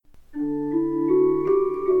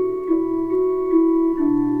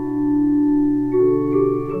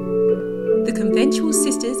Sensual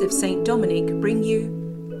Sisters of St. Dominic bring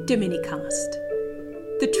you Dominicast,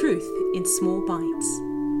 the truth in small bites.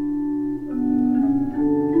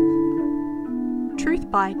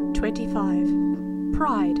 Truth Bite 25.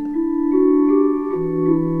 Pride.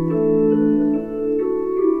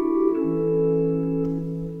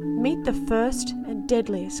 Meet the first and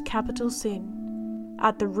deadliest capital sin,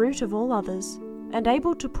 at the root of all others, and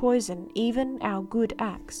able to poison even our good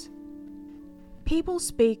acts. People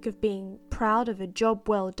speak of being proud of a job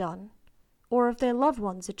well done, or of their loved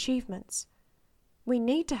ones' achievements. We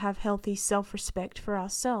need to have healthy self-respect for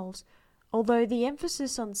ourselves, although the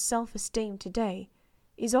emphasis on self-esteem today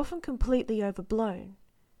is often completely overblown.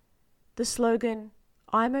 The slogan,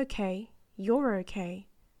 "I'm okay, you're okay,"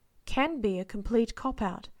 can be a complete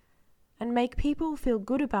cop-out and make people feel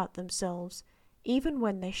good about themselves even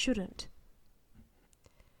when they shouldn't.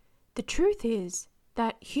 The truth is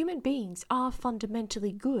that human beings are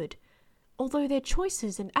fundamentally good, although their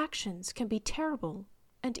choices and actions can be terrible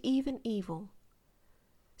and even evil.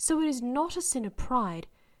 So it is not a sin of pride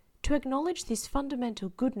to acknowledge this fundamental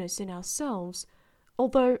goodness in ourselves,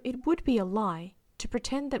 although it would be a lie to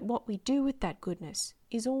pretend that what we do with that goodness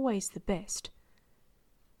is always the best.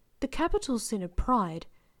 The capital sin of pride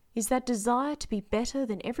is that desire to be better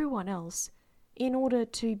than everyone else in order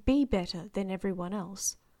to be better than everyone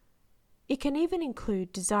else. It can even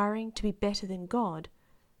include desiring to be better than God,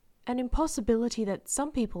 an impossibility that some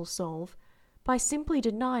people solve by simply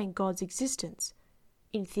denying God's existence,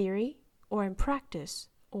 in theory or in practice,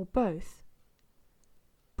 or both.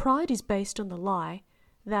 Pride is based on the lie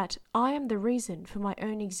that I am the reason for my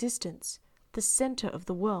own existence, the center of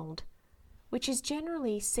the world, which is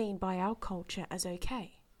generally seen by our culture as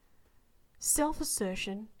okay.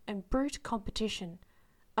 Self-assertion and brute competition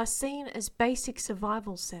are seen as basic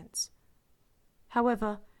survival sense.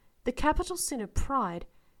 However, the capital sin of pride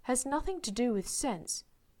has nothing to do with sense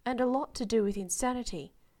and a lot to do with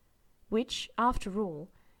insanity, which, after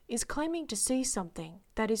all, is claiming to see something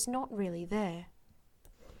that is not really there.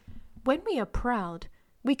 When we are proud,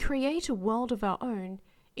 we create a world of our own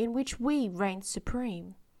in which we reign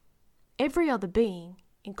supreme. Every other being,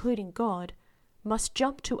 including God, must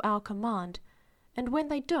jump to our command, and when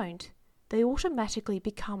they don't, they automatically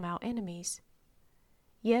become our enemies.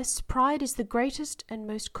 Yes, pride is the greatest and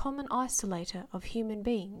most common isolator of human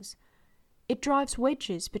beings. It drives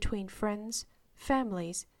wedges between friends,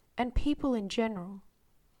 families, and people in general.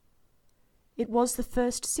 It was the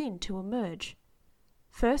first sin to emerge.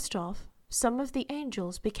 First off, some of the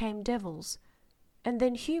angels became devils, and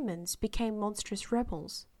then humans became monstrous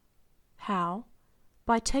rebels. How?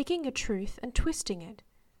 By taking a truth and twisting it.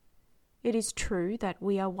 It is true that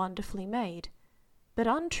we are wonderfully made, but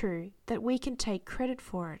untrue that we can take credit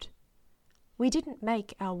for it. We didn't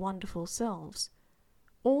make our wonderful selves.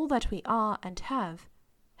 All that we are and have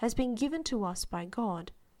has been given to us by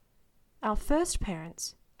God. Our first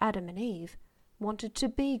parents, Adam and Eve, wanted to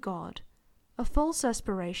be God, a false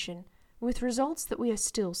aspiration with results that we are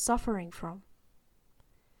still suffering from.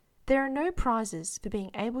 There are no prizes for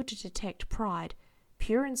being able to detect pride,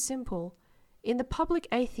 pure and simple, in the public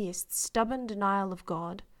atheist's stubborn denial of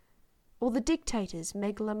God, or the dictator's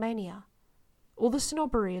megalomania, or the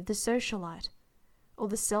snobbery of the socialite, or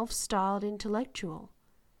the self-styled intellectual,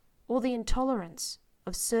 or the intolerance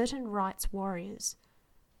of certain rights warriors.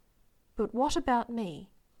 But what about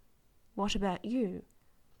me? What about you?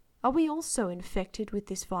 Are we also infected with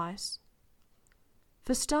this vice?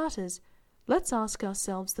 For starters, let's ask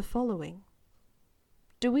ourselves the following.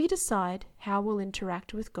 Do we decide how we'll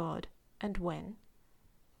interact with God and when?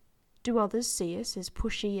 Do others see us as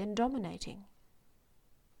pushy and dominating?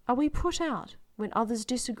 Are we put out when others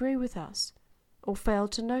disagree with us, or fail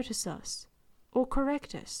to notice us, or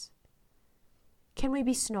correct us? Can we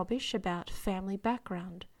be snobbish about family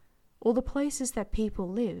background, or the places that people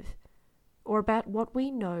live, or about what we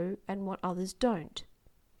know and what others don't?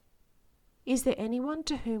 Is there anyone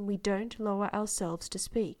to whom we don't lower ourselves to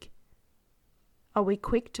speak? Are we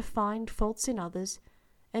quick to find faults in others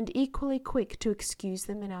and equally quick to excuse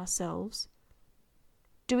them in ourselves?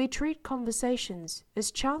 Do we treat conversations as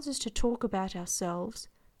chances to talk about ourselves,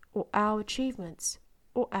 or our achievements,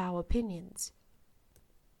 or our opinions?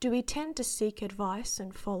 Do we tend to seek advice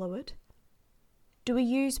and follow it? Do we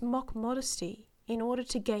use mock modesty in order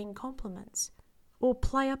to gain compliments, or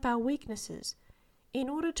play up our weaknesses in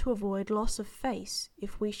order to avoid loss of face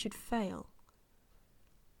if we should fail?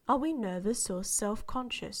 Are we nervous or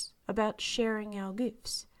self-conscious about sharing our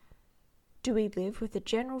gifts? Do we live with the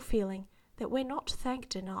general feeling that we're not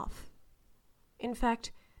thanked enough? In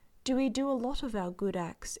fact, do we do a lot of our good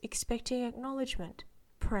acts expecting acknowledgement,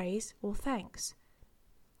 praise, or thanks?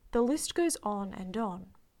 The list goes on and on.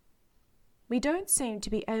 We don't seem to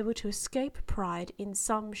be able to escape pride in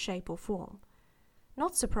some shape or form.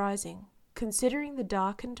 Not surprising, considering the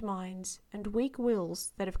darkened minds and weak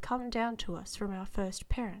wills that have come down to us from our first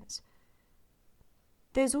parents.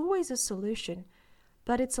 There's always a solution,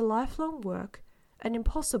 but it's a lifelong work and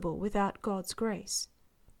impossible without God's grace.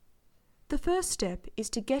 The first step is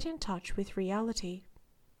to get in touch with reality.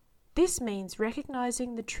 This means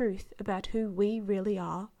recognizing the truth about who we really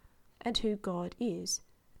are and who God is.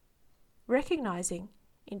 Recognizing,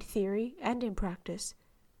 in theory and in practice,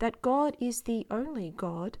 that God is the only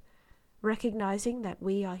God, recognizing that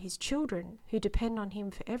we are His children who depend on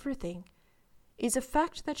Him for everything, is a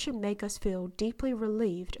fact that should make us feel deeply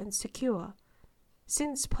relieved and secure,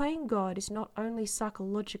 since playing God is not only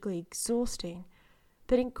psychologically exhausting,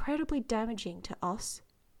 but incredibly damaging to us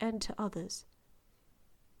and to others.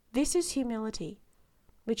 This is humility,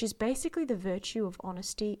 which is basically the virtue of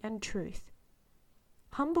honesty and truth.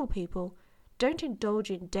 Humble people don't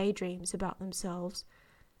indulge in daydreams about themselves.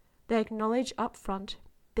 They acknowledge up front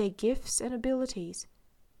their gifts and abilities,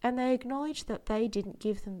 and they acknowledge that they didn't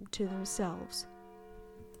give them to themselves.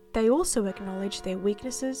 They also acknowledge their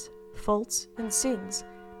weaknesses, faults, and sins,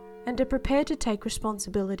 and are prepared to take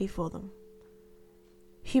responsibility for them.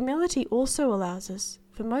 Humility also allows us,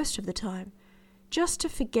 for most of the time, just to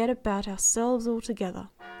forget about ourselves altogether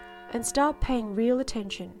and start paying real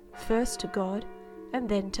attention first to God and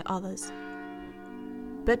then to others.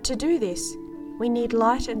 But to do this, we need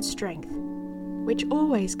light and strength, which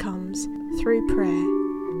always comes through prayer.